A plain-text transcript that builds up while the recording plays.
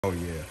Oh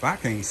yeah, if I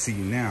can't see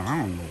now, I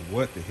don't know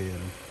what the hell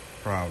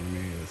the problem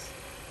is.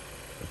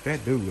 But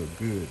that do look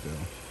good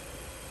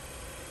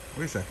though.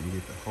 Wish I can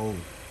get the whole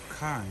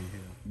car in here.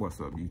 What's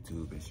up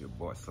YouTube? It's your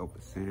boy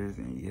Sofa Series,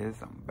 and yes,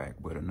 I'm back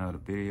with another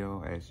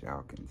video. As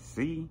y'all can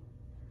see,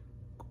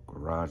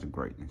 Garage of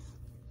Greatness.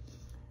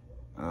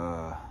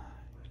 Yeah,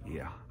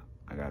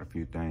 I got a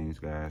few things,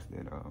 guys,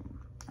 that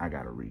I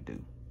gotta redo,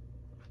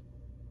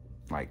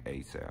 like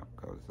ASAP,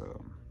 cause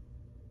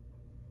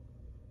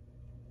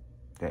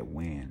that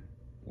wind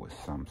was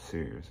something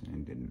serious,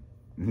 and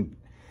then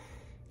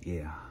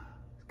yeah,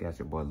 got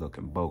your boy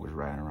looking bogus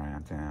riding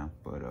around town.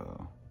 But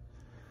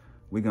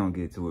we gonna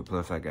get to it.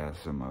 Plus I got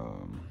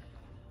some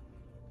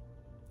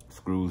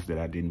screws that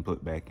I didn't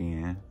put back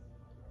in.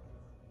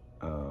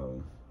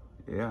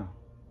 Yeah.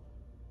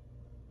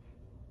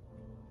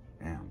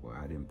 Damn, boy,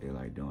 I didn't feel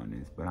like doing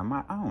this, but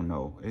I don't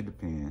know. It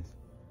depends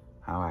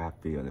how I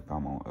feel if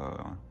I'm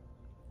gonna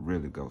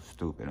really go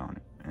stupid on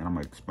it. And I'm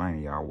gonna explain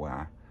to y'all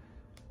why,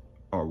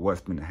 or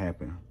what's gonna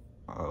happen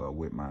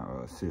with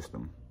my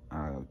system.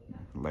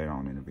 Later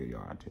on in the video,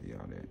 I'll tell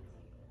y'all that.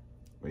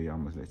 But yeah,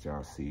 I'm gonna let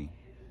y'all see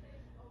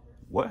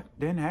what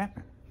didn't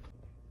happen.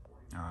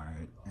 All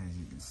right, as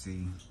you can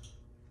see,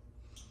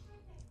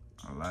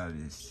 a lot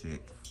of this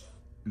shit,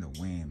 the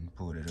wind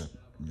pulled it up.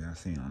 Y'all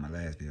seen on my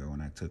last video when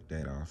I took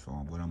that off. So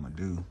what I'm gonna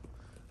do,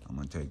 I'm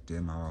gonna take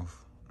them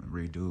off and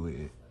redo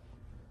it.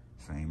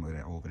 Same with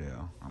that over there.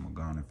 I'm gonna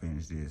go on and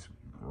finish this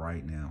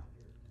right now.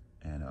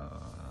 And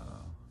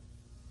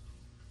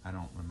I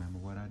don't remember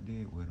what I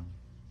did with them.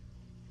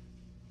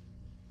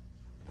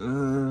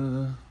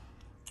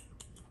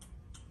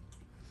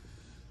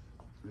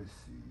 Let's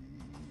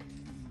see,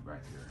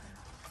 right here.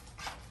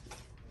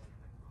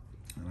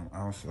 And I'm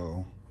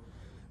also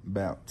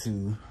about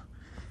to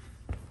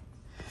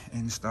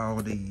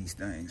install these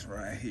things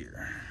right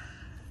here.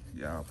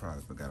 Y'all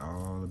probably forgot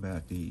all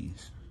about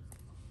these,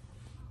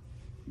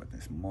 but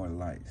there's more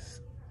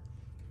lights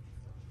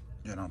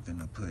that I'm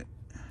finna put.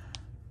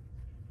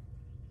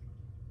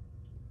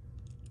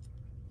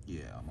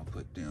 Yeah, I'm gonna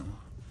put them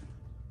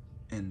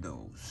in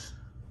those.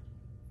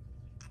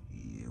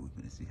 Yeah, we're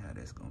gonna see how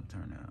that's gonna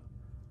turn out.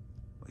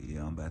 But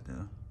yeah, I'm about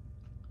to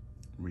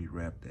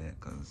rewrap that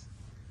because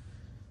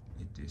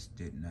it just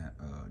did not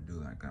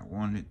do like I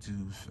wanted it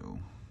to, so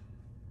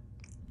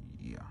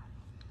yeah.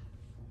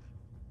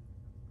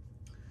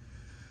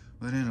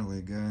 But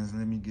anyway, guys,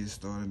 let me get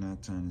started and I'll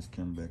turn this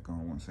camera back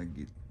on once I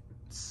get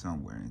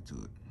somewhere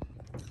into it.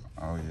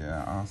 Oh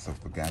yeah, I also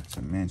forgot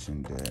to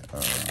mention that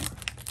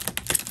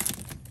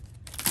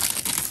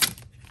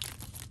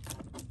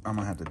I'm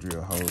gonna have to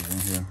drill holes in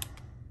here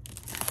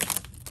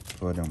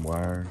for them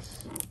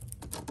wires.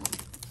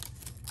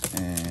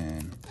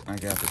 And I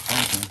got to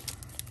thinking,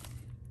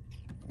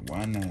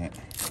 why not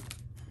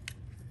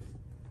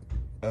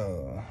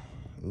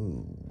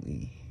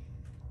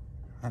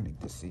I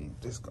need to see if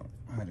this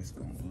how this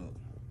gonna look.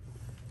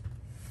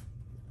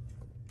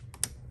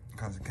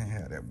 Cause it can't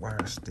have that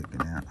wire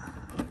sticking out.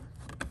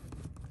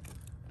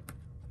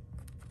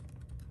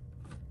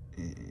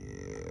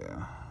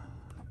 Yeah.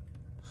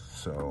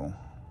 So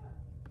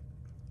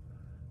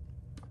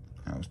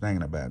I was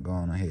thinking about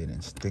going ahead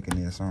and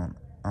sticking this on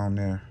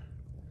there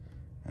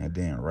and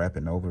then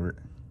wrapping over it.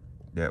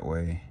 That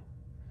way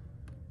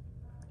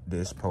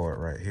this part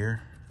right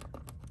here,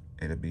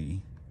 it'll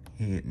be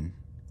hidden,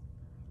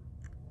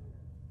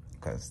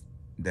 because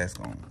that's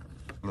gonna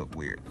look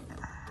weird.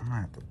 I'm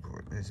gonna have to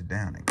put this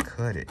down and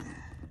cut it.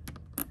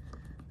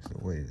 That's the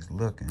way it's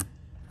looking.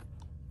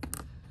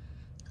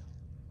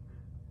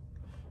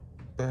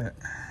 But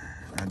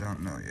I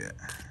don't know yet.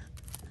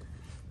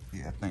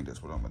 Yeah, I think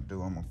that's what I'm gonna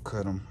do. I'm gonna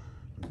cut them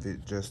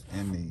fit just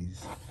in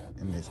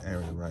this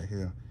area right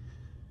here,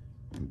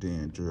 and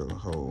then drill a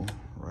hole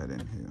right in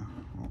here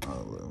on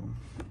all of them.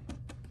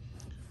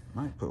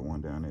 Might put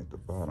one down at the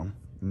bottom.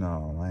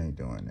 No, I ain't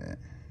doing that.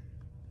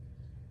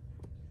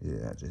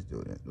 Yeah, I just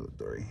do that little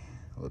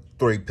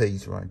three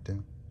piece right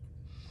there.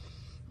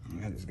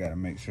 I just gotta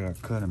make sure I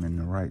cut them in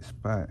the right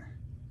spot,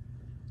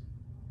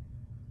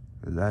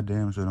 cause I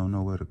damn sure don't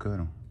know where to cut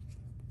them.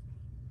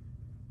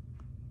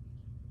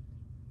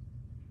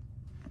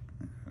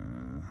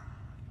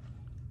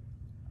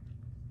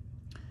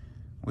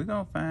 We're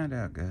gonna find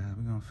out, guys.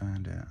 We're gonna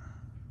find out.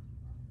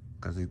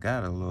 Cause it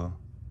got a little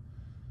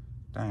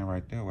thing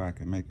right there where I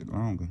can make it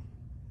longer.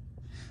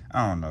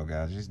 I don't know,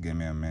 guys. Just give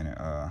me a minute.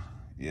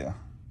 Yeah.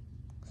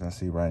 Cause I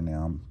see right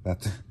now I'm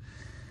about to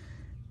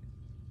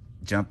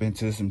jump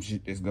into some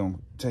shit that's gonna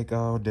take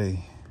all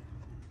day.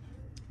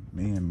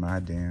 Me and my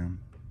damn,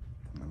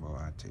 boy,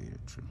 I tell you the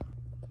truth.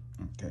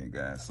 Okay,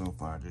 guys, so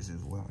far this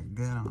is what I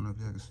got. I don't know if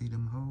y'all can see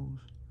them holes.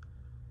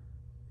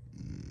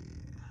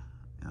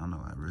 Yeah, I don't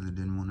know, I really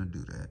didn't want to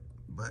do that,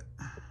 but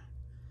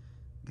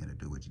you gotta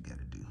do what you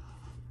gotta do.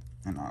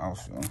 And I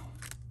also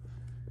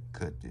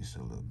cut this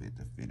a little bit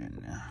to fit in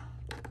there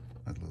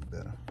a little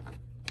better.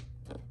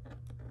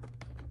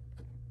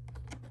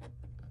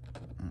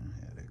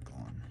 Have it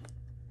going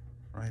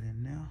right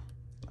in there,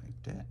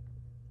 like that.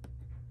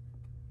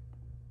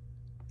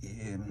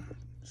 Yeah,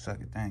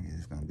 sucky thing is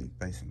it's gonna be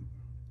facing,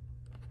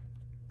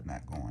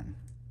 not going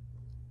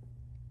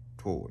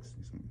towards.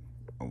 It's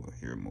over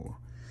here more.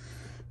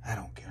 I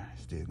don't care.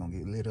 It's still gonna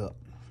get lit up.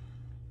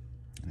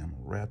 And I'm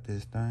gonna wrap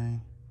this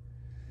thing.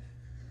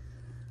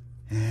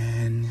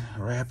 And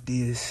wrap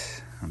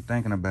this. I'm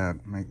thinking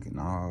about making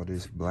all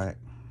this black,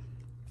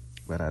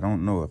 but I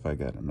don't know if I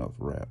got enough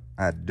wrap.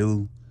 I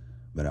do,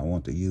 but I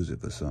want to use it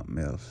for something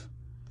else.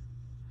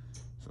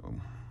 So I'll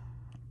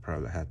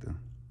probably have to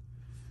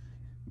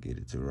get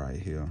it to right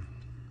here,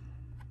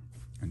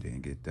 and then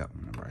get that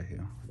one right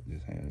here.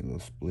 Just have a little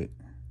split.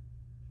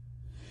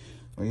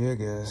 Well, yeah,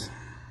 guys,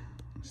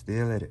 I'm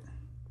still at it.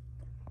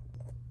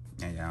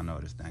 And y'all know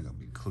this thing gonna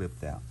be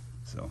clipped out.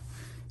 So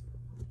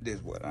this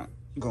is what I'm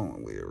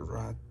going with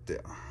right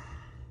there.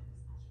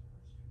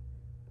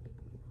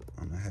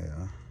 I'm gonna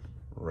have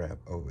wrap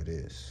over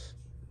this.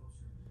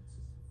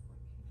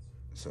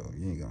 So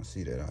you ain't gonna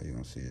see that. All you're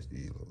gonna see is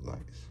these little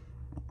lights.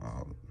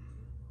 All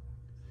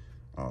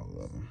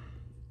of them.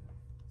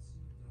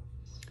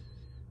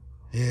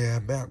 Yeah, I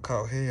about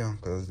caught hell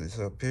because it's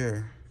up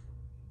here.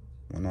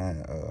 When I,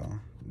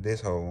 this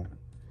hole,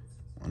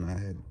 when I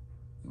had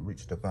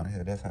reached up on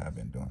here, that's how I've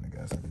been doing it,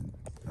 guys.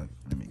 I've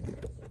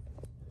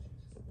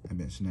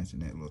been snatching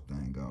that little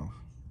thing off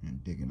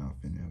and digging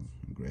off in there and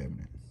grabbing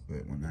it.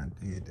 But when I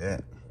did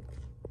that,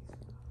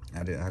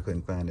 I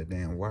couldn't find the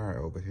damn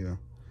wire over here.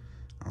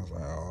 I was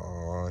like,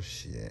 oh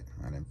shit,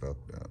 I done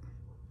fucked up.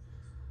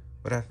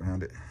 But I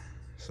found it,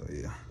 so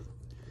yeah.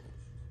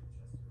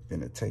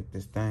 Gonna take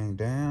this thing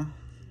down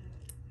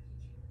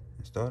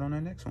and start on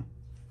the next one.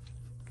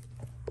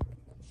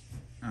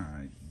 All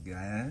right,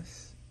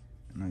 guys.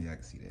 I know y'all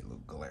can see that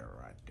little glare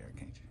right there,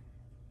 can't you?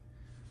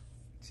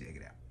 Check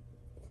it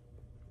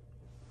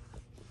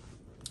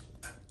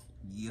out.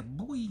 Yeah,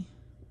 boy.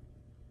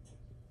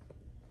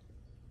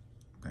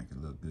 I think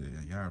it look good.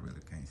 Y'all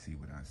really can't see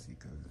what I see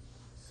because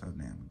it's so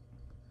damn.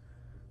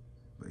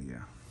 But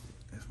yeah,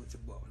 that's what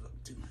your boy was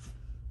up to.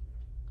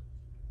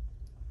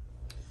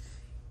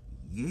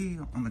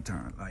 Yeah, I'm gonna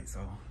turn the lights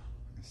off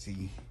and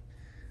see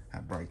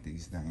how bright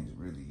these things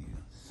really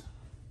is.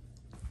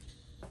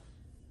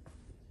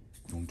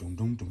 Dum, dum,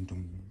 dum, dum,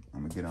 dum.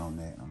 I'm gonna get on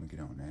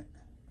that.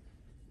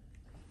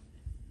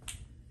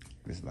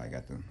 This light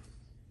got to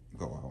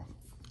go off.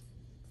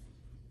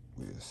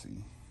 We'll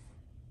see.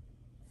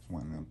 It's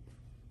one of them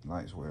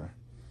lights where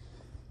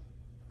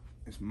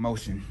it's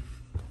motion.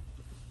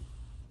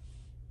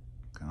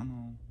 Come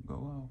on, go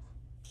off.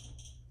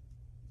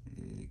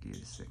 Yeah, give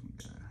it a second,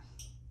 guys.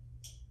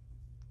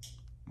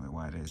 But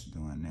while that's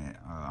doing that,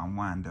 I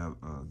wind up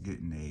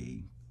getting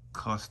a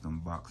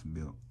custom box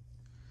built.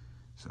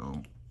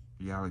 So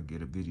y'all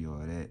get a video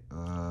of that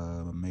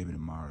maybe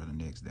tomorrow or the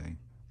next day.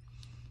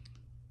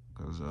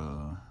 Cause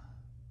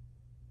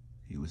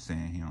he was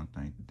saying he don't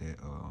think that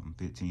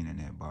 15 in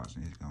that box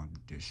is gonna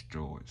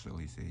destroy it. So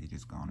he said he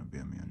just gonna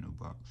build me a new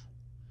box.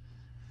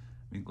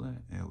 Be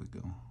glad. There we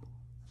go.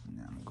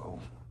 Now I'm gonna go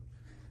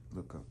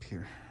look up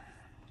here.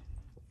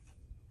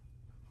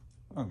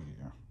 Oh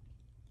yeah.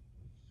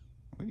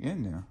 We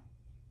in there.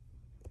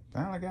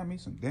 Finally got me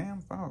some damn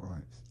fog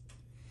lights.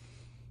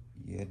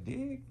 Yeah,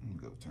 dig. Let me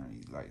go turn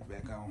these lights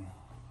back on.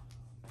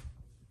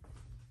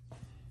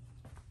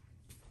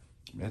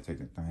 Better take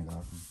that thing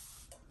off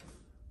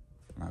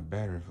my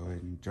battery for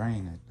it and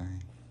drain that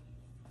thing.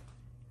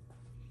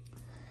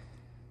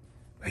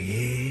 But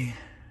yeah,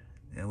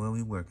 that's what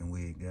we working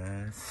with,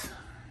 guys.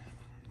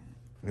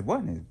 It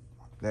wasn't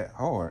that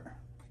hard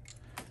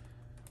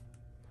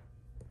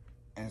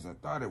as I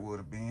thought it would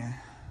have been.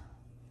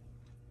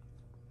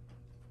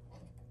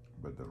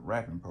 But the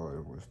wrapping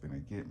part was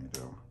finna get me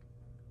though.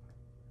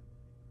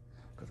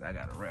 Cause I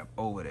gotta wrap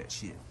over that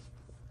shit.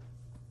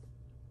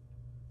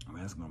 I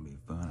mean, that's gonna be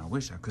fun. I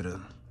wish I could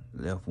have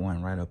left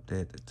one right up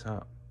there at the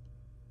top.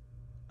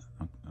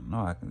 I know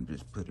I can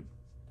just put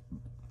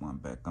one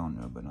back on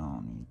there, but I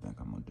don't even think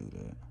I'm gonna do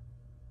that.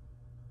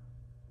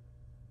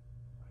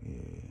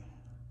 Yeah.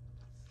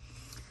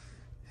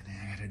 And then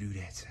I gotta do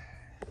that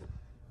side.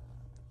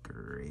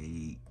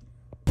 Great.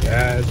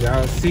 Guys,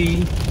 y'all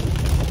see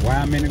why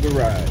I'm in the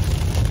garage.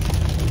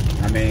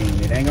 I mean,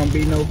 it ain't gonna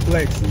be no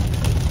flexing.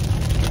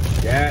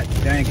 God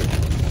dang it.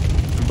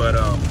 But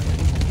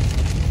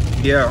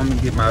yeah, I'm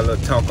gonna get my little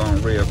talk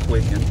on real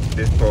quick in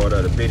this part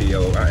of the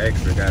video. I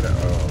actually gotta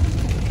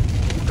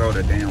go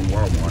to damn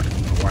Walmart.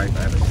 My wife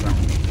had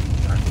something.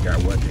 I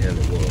forgot what the hell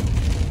it was.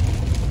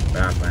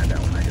 But I'll find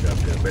out when I get up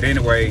there. But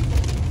anyway,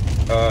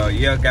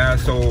 yeah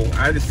guys, so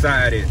I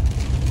decided,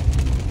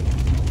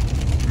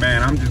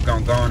 man, I'm just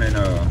gonna go on and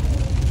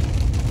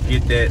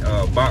get that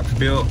box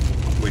built,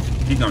 which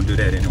he gonna do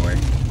that anyway.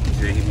 He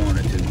said he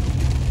wanted to.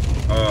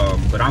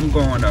 But I'm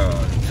going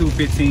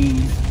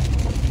 215s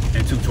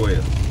and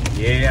 212.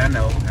 Yeah, I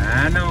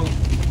know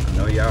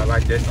y'all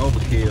like that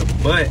overkill,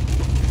 but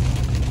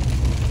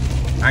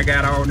I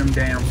got all them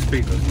damn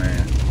speakers,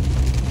 man.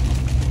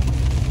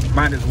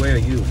 Might as well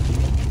use them.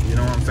 You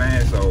know what I'm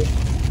saying? So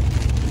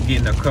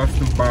getting a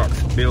custom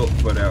box built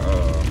for the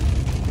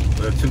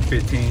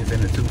 215s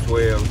and the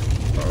 212s.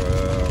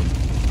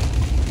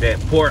 that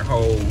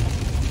porthole,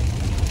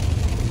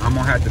 I'm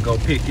gonna have to go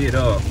pick it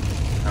up.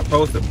 I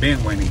supposed to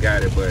been when he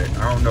got it, but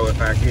I don't know if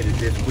I get it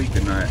this week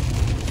or not.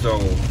 So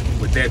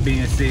with that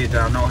being said,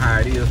 y'all know how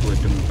it is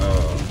with them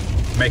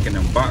making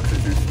them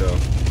boxes and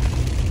stuff.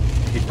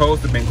 He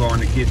supposed to been going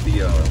to get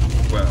the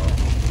well,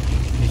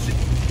 he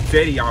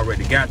said he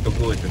already got the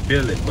wood to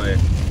build it, but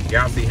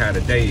y'all see how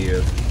the day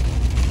is,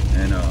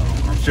 and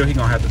I'm sure he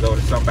gonna have to go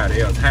to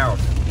somebody else's house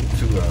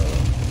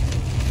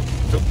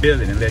to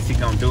build it, unless he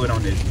gonna do it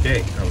on this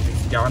deck.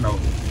 Y'all know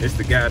it's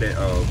the guy that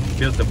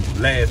built the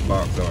last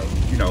box, or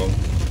you know,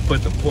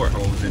 put the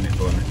portholes in it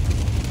for me.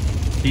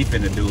 He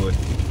finna do it.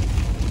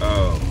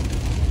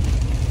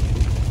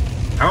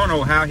 I don't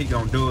know how he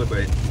gonna do it,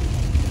 but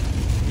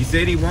he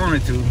said he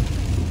wanted to.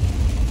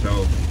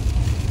 So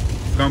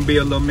it's gonna be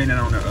a little minute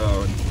on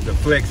the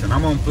flexing.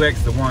 I'm gonna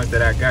flex the ones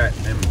that I got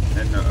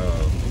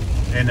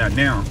and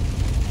now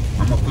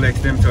I'm gonna flex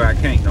them till I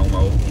can't no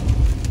more.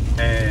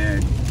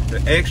 And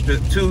the extra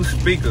 2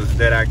 speakers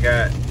that I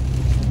got,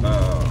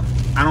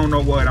 I don't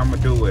know what I'm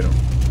gonna do with them.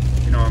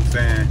 You know what I'm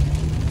saying?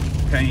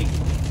 Can't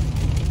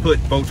put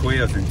 4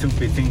 12s and 2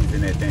 15s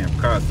in that damn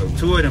car. So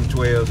 2 of them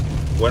 12s,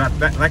 what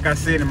like I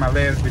said in my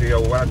last video,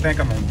 what I think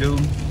I'm gonna do,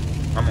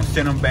 I'm gonna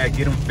send them back,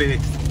 get them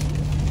fixed,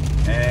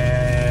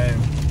 and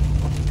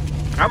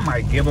I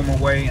might give them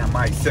away, I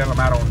might sell them,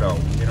 I don't know.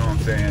 You know what I'm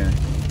saying?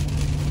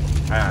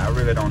 I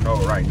really don't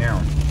know right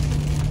now.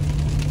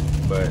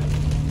 But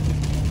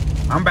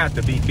I'm about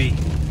to be beat.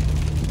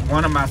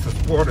 One of my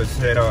supporters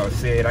said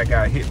I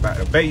got hit by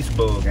a base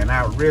bug, and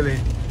I really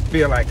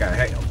feel like I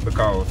have,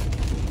 because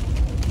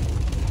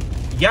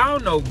y'all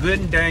know good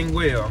and dang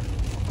well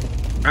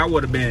I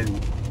would have been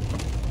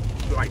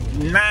like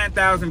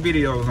 9,000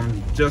 videos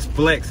on just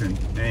flexing,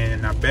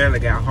 and I barely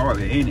got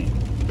hardly any,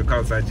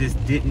 because I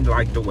just didn't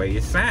like the way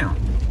it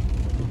sounded.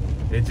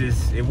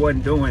 It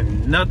wasn't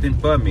doing nothing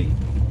for me.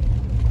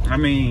 I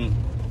mean,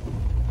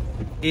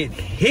 it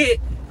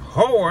hit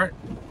hard,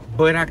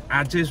 but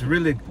I just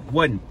really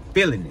wasn't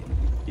feeling it.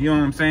 You know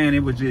what I'm saying?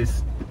 It was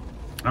just,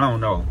 I don't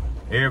know.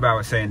 Everybody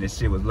was saying this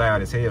shit was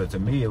loud as hell. To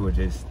me, it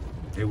was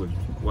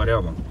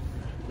whatever.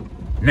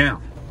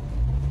 Now,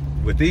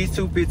 with these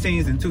 2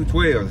 15s and 2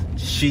 12s,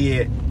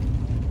 shit,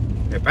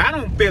 if I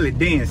don't feel it,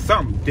 then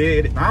something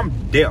dead. I'm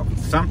deaf.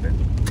 Something.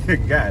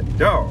 God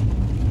dog.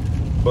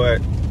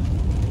 But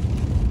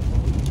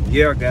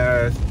yeah,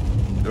 guys,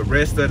 the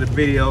rest of the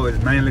video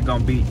is mainly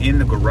gonna be in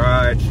the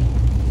garage,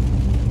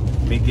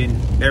 me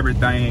getting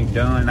everything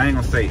done. I ain't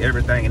gonna say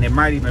everything, and it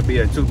might even be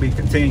a to be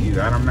continued.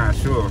 I'm not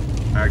sure.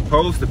 I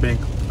supposed to been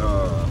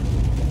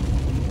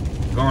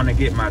going to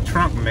get my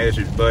trunk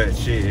measured, but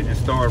shit, it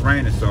started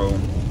raining, so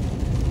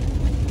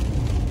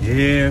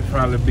yeah, it'll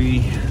probably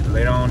be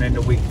later on in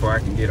the week before I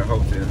can get a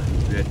hold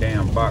of that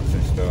damn box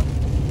and stuff.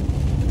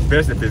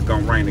 Especially if it's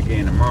gonna rain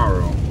again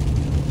tomorrow.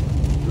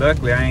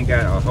 Luckily, I ain't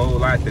got a whole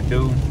lot to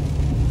do.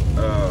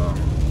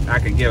 I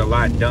can get a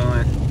lot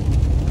done.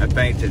 I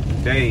think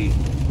today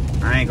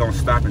I ain't gonna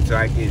stop until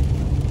I get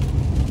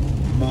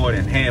more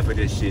than half of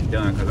this shit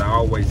done, because I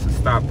always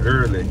stop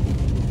early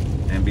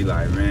and be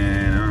like,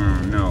 man, I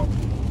don't know.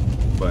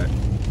 But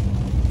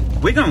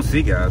we gonna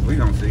see, guys. We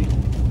gonna see.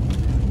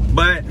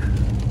 But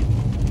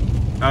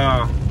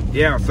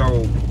yeah,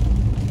 so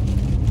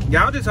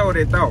y'all just hold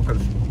that thought,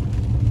 because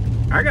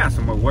I got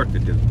some more work to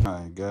do. All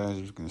right, guys,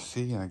 as you can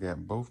see, I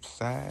got both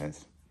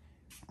sides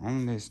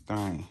on this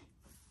thing.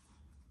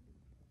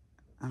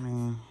 I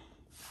mean,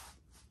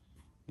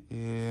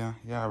 yeah,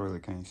 y'all really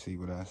can't see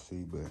what I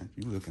see, but if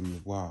you look in the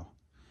wall,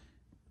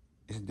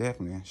 it's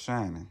definitely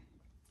shining.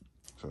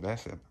 So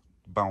that's a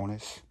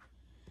bonus.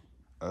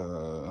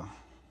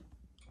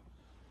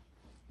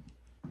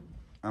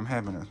 I'm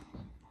having a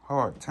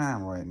hard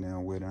time right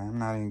now with it. I'm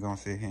not even gonna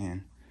sit here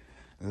and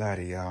lie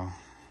to y'all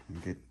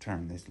and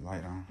turn this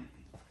light on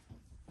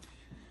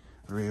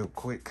real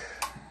quick.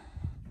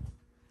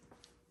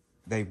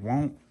 They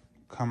won't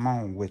come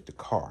on with the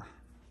car,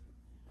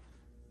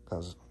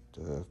 because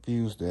the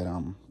fuse that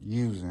I'm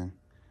using,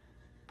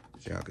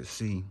 as y'all can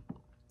see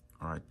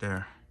right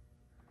there,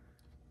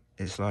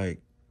 it's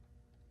like,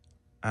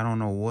 I don't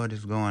know what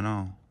is going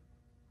on.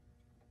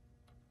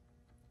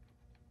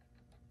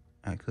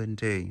 I couldn't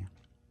tell you.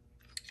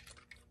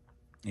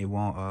 It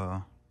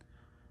won't,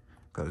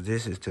 because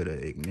this is to the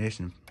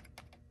ignition.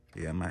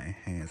 Yeah, my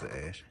hands are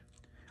ashy.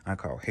 I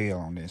caught hell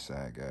on this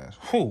side, guys.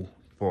 Whew,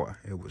 boy,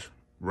 it was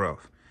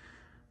rough.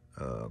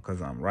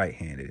 Because I'm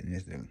right-handed and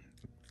this is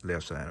the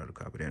left side of the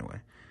car. But anyway,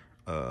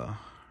 I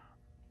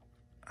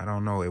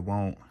don't know, it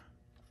won't.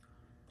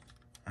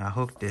 I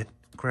hooked that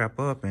crap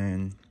up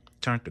and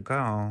turned the car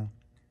on,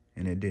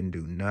 and it didn't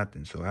do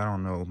nothing. So I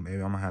don't know,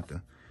 maybe I'm gonna have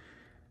to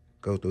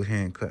go through here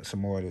and cut some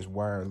more of this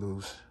wire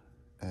loose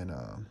and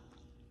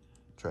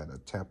try to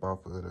tap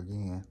off of it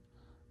again.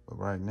 But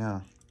right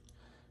now,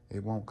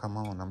 it won't come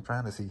on. I'm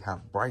trying to see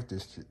how bright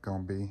this shit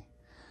gonna be,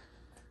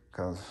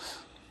 because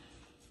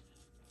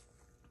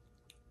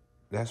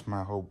that's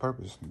my whole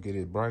purpose, to get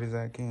it as bright as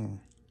I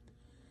can.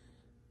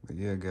 But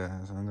yeah,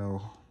 guys, I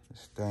know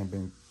this thing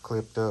been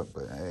clipped up,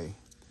 but hey,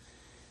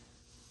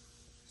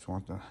 Just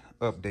want to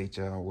update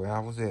y'all where I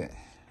was at.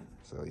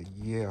 So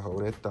yeah,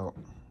 hold that thought.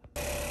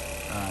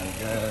 Alright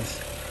guys,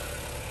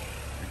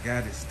 I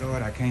got it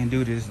started. I can't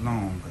do this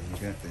long because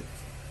you got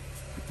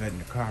letting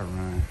the car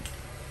run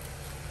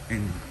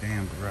in the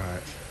damn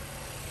garage.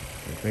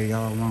 But they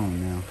all long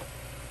now.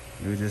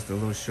 It was just a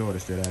little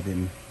shortage that I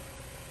didn't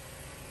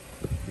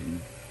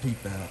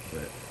peep out,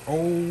 but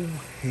oh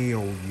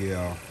hell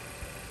yeah.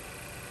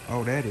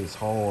 Oh, that is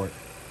hard.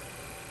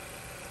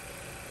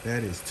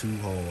 That is too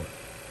hard.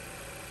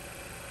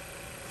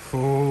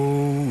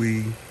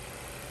 Holy.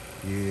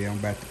 Yeah, I'm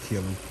about to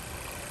kill him.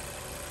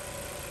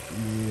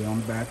 Yeah, I'm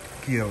about to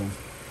kill him.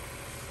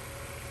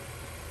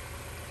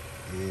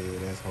 Yeah,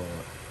 that's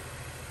hard.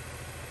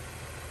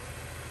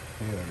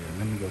 Hell yeah,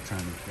 let me go turn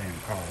this damn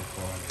car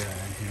before I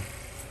die in here.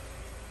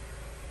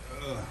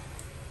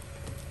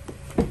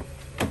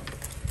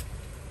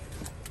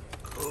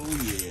 Oh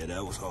yeah,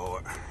 that was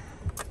hard.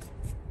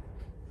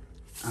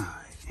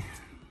 Alright.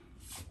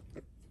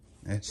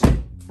 That's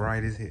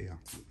bright as hell.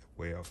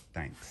 Well,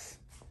 thanks.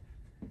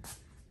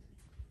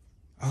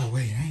 Oh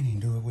wait, I ain't even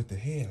do it with the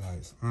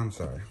headlights. I'm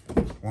sorry.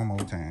 One more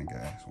time,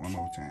 guys. One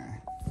more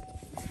time.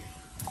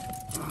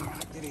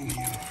 Get in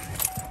here.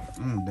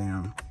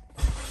 Damn.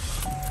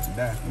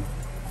 That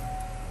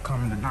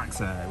carbon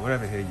monoxide,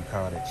 whatever the hell you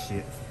call that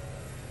shit.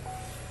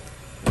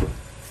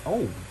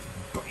 Oh,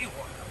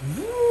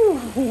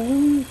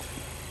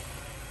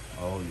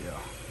 oh yeah.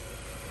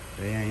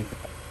 They ain't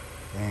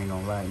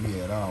gonna like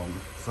me at all.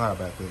 Sorry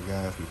about that,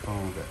 guys. My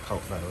phone got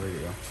caught by the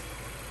radio.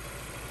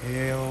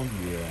 Hell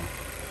yeah.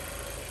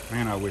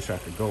 Man, I wish I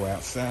could go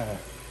outside,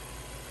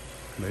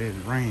 but it's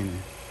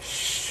raining.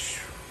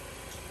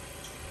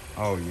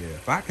 Oh yeah,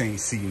 if I can't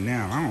see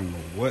now, I don't know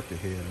what the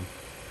hell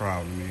the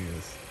problem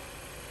is.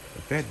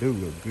 But that do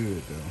look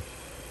good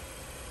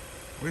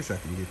though. Wish I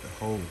can get the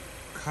whole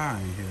car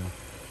in here,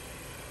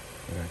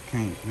 but I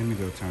can't. Let me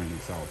go turn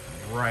this off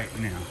right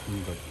now. Let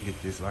me go get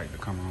this light to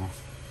come on.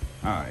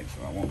 All right,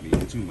 so I won't be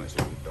in too much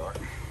of the dark.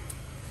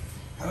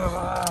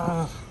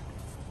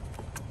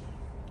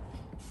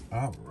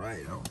 All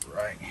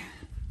right.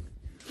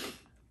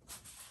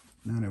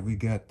 Now that we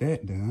got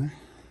that done,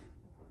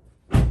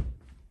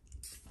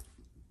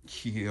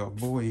 yeah,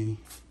 boy.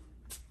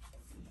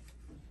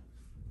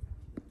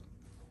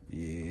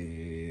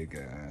 Yeah,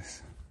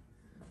 guys.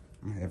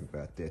 I'm happy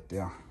about that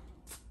there.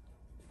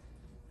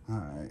 All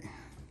right.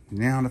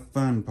 Now the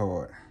fun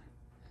part.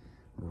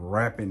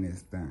 Wrapping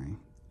this thing.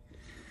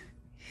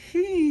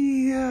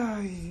 Yeah.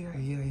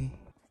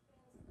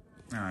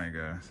 All right,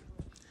 guys.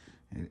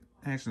 It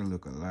actually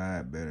look a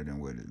lot better than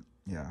what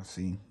y'all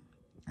see.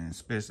 And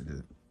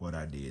especially what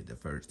I did the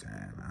first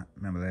time. I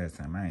remember last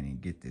time I didn't even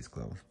get this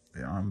close.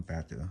 But I'm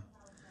about to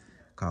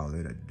call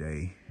it a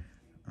day.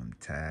 I'm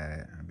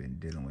tired. I've been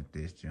dealing with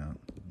this junk.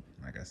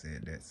 Like I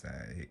said, that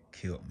side, it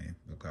killed me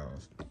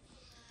because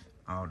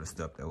all the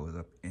stuff that was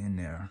up in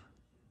there,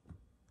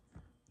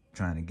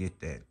 trying to get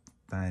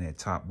find that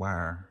top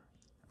wire,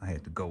 I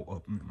had to go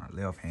up with my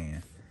left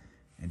hand.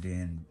 And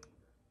then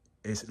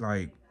it's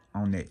like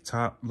on that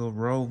top little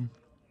row,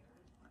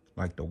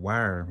 like the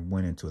wire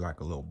went into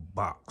like a little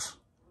box.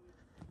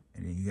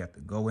 And then you have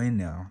to go in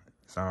there.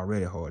 It's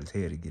already hard as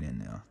hell to get in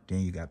there.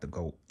 Then you got to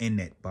go in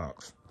that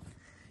box.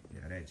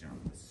 Yeah, that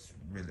jump was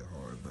really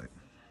hard, but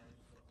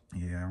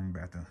yeah, I'm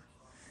about to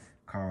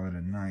call it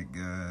a night,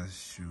 guys.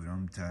 Shoot,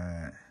 I'm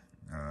tired.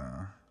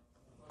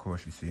 Of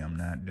course, you see I'm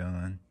not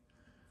done,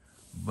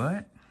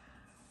 but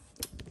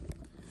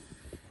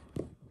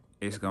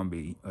it's gonna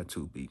be a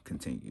to-be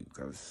continued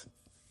because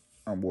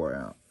I'm wore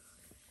out.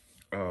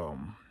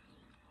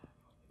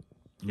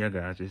 Yeah,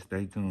 guys, just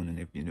stay tuned, and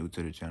if you're new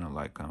to the channel,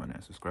 like, comment,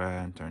 and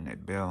subscribe, and turn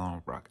that bell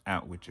on. Rock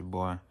out with your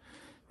boy,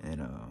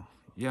 and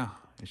yeah,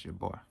 it's your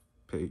boy.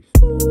 Peace.